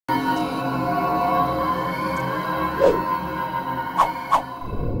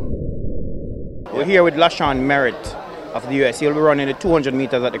We're here with LaShawn Merritt of the US. He'll be running the 200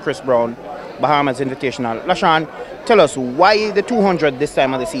 meters at the Chris Brown Bahamas Invitational. LaShawn, tell us, why the 200 this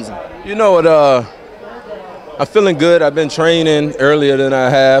time of the season? You know what, I'm feeling good. I've been training earlier than I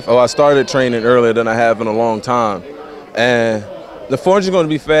have. I started training earlier than I have in a long time. And the 400 is going to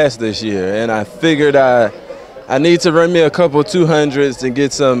be fast this year. And I figured I need to run me a couple 200s and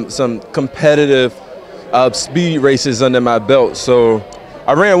get some competitive speed races under my belt. So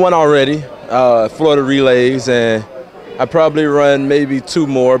I ran one already, Florida Relays, and I probably run maybe 2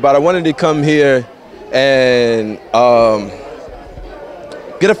 more. But I wanted to come here and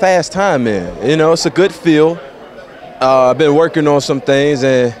get a fast time in. You know, it's a good feel. I've been working on some things,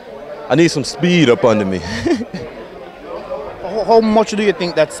 and I need some speed up under me. How much do you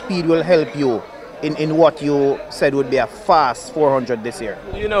think that speed will help you in what you said would be a fast 400 this year?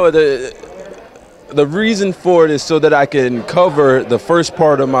 You know, the reason for it is so that I can cover the first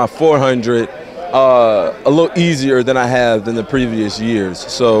part of my 400 a little easier than I have in the previous years.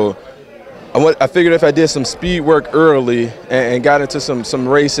 So I figured if I did some speed work early and got into some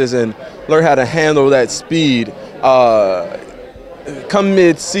races and learned how to handle that speed, come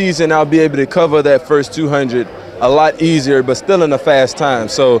mid-season I'll be able to cover that first 200 a lot easier, but still in a fast time.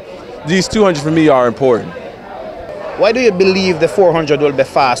 So these 200 for me are important. Why do you believe the 400 will be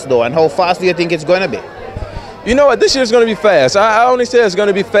fast though, and how fast do you think it's going to be? You know what, this year's going to be fast. I only say it's going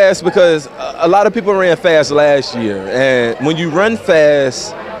to be fast because a lot of people ran fast last year, and when you run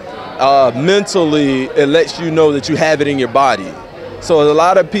fast, mentally it lets you know that you have it in your body. So a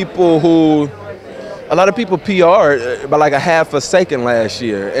lot of people PR'd by like a half a second last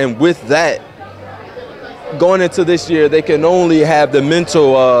year, and with that, going into this year, they can only have the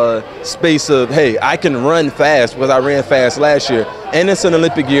mental space of, hey, I can run fast because I ran fast last year. And it's an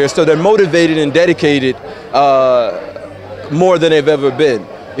Olympic year, so they're motivated and dedicated more than they've ever been.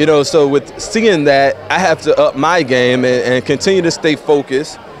 You know, so with seeing that, I have to up my game and continue to stay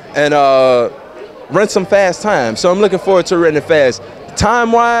focused and run some fast time. So I'm looking forward to running fast.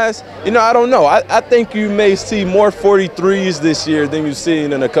 Time-wise, you know, I don't know. I think you may see more 43s this year than you've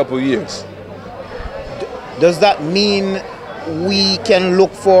seen in a couple years. Does that mean we can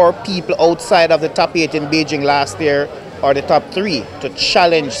look for people outside of the top 8 in Beijing last year or the top 3 to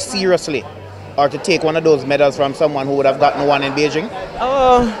challenge seriously or to take one of those medals from someone who would have gotten one in Beijing?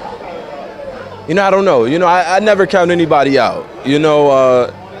 You know, I don't know. You know, I never count anybody out. You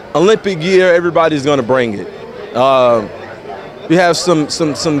know, Olympic year, everybody's going to bring it. You have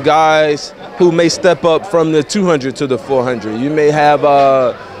some guys who may step up from the 200 to the 400. You may have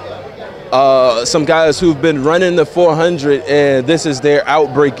some guys who've been running the 400 and this is their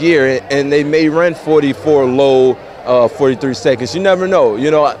outbreak year, and they may run 44 low, 43 seconds. You never know. You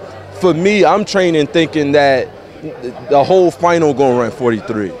know, for me, I'm training thinking that the whole final gonna run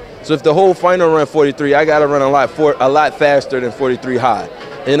 43. So if the whole final run 43, I gotta run a lot faster than 43 high.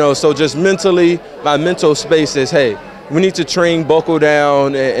 You know, so just mentally, my mental space is, hey, we need to train, buckle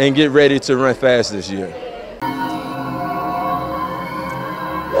down, and get ready to run fast this year.